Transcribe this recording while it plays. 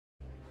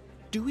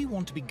Do we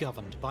want to be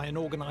governed by an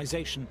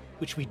organisation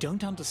which we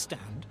don't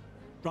understand,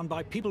 run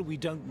by people we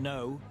don't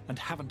know and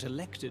haven't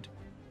elected,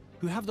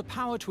 who have the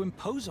power to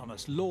impose on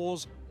us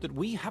laws that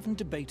we haven't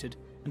debated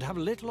and have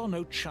little or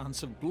no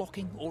chance of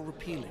blocking or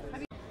repealing?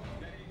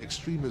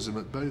 Extremism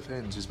at both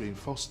ends is being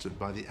fostered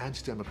by the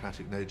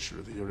anti-democratic nature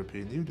of the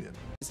European Union.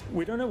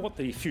 We don't know what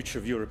the future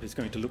of Europe is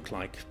going to look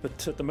like,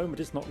 but at the moment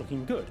it's not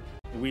looking good.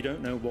 We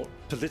don't know what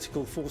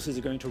political forces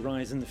are going to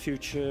rise in the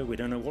future. We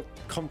don't know what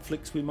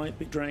conflicts we might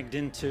be dragged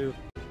into.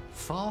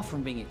 Far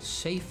from being it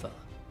safer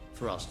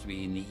for us to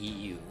be in the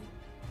EU,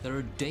 there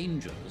are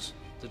dangers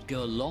that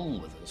go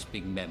along with us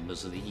being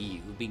members of the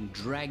EU, being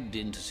dragged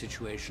into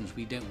situations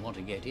we don't want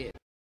to get in.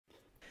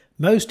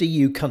 Most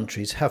EU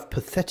countries have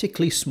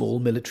pathetically small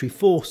military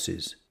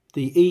forces.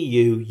 The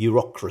EU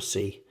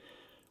bureaucracy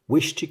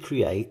wished to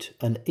create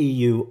an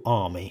EU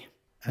army.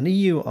 An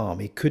EU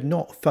army could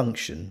not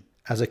function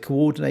as a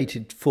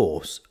coordinated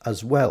force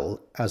as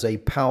well as a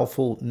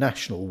powerful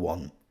national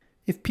one.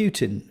 If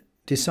Putin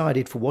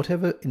decided for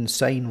whatever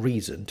insane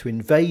reason to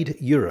invade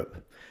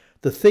Europe,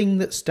 the thing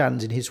that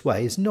stands in his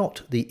way is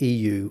not the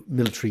EU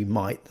military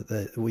might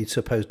that we're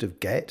supposed to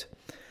get,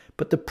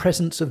 but the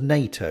presence of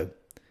NATO,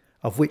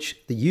 of which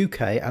the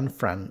UK and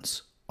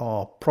France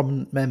are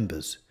prominent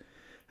members.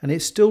 And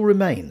it still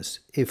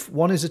remains, if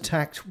one is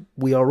attacked,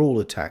 we are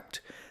all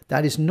attacked.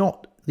 That is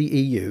not the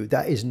EU,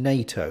 that is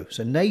NATO.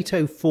 So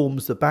NATO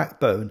forms the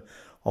backbone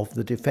of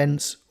the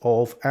defence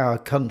of our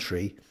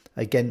country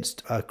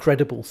against a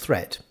credible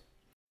threat.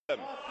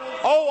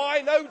 Oh,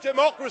 I know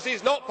democracy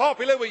is not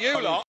popular with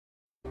you lot.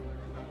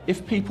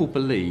 If people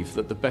believe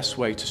that the best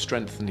way to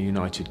strengthen the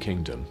United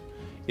Kingdom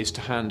is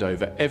to hand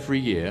over every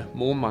year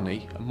more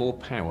money and more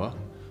power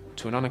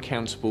to an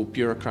unaccountable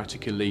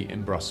bureaucratic elite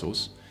in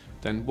Brussels,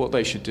 then what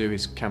they should do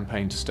is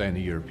campaign to stay in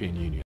the European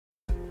Union.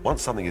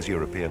 Once something is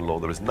European law,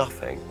 there is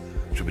nothing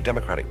through a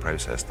democratic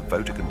process the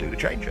voter can do to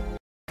change it.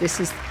 This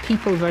is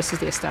people versus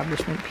the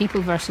establishment,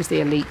 people versus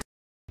the elite.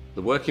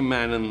 The working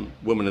man and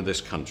woman of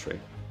this country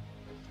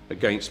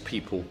against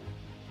people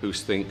who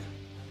think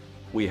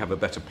we have a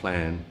better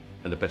plan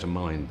and a better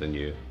mind than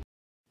you.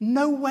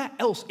 Nowhere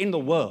else in the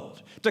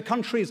world do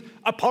countries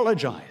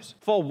apologise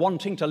for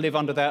wanting to live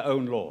under their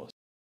own laws.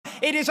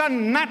 It is a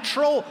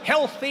natural,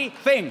 healthy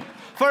thing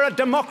for a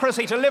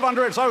democracy to live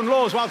under its own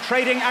laws while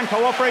trading and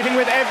cooperating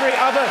with every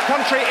other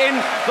country in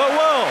the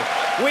world.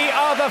 We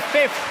are the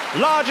 5th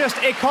largest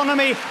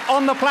economy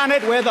on the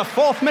planet. We're the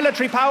 4th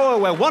military power.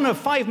 We're one of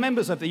 5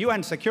 members of the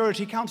UN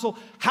Security Council.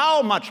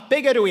 How much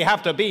bigger do we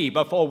have to be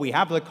before we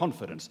have the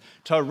confidence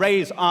to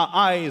raise our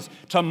eyes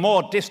to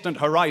more distant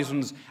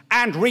horizons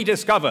and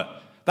rediscover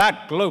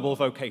that global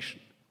vocation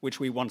which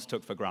we once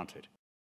took for granted?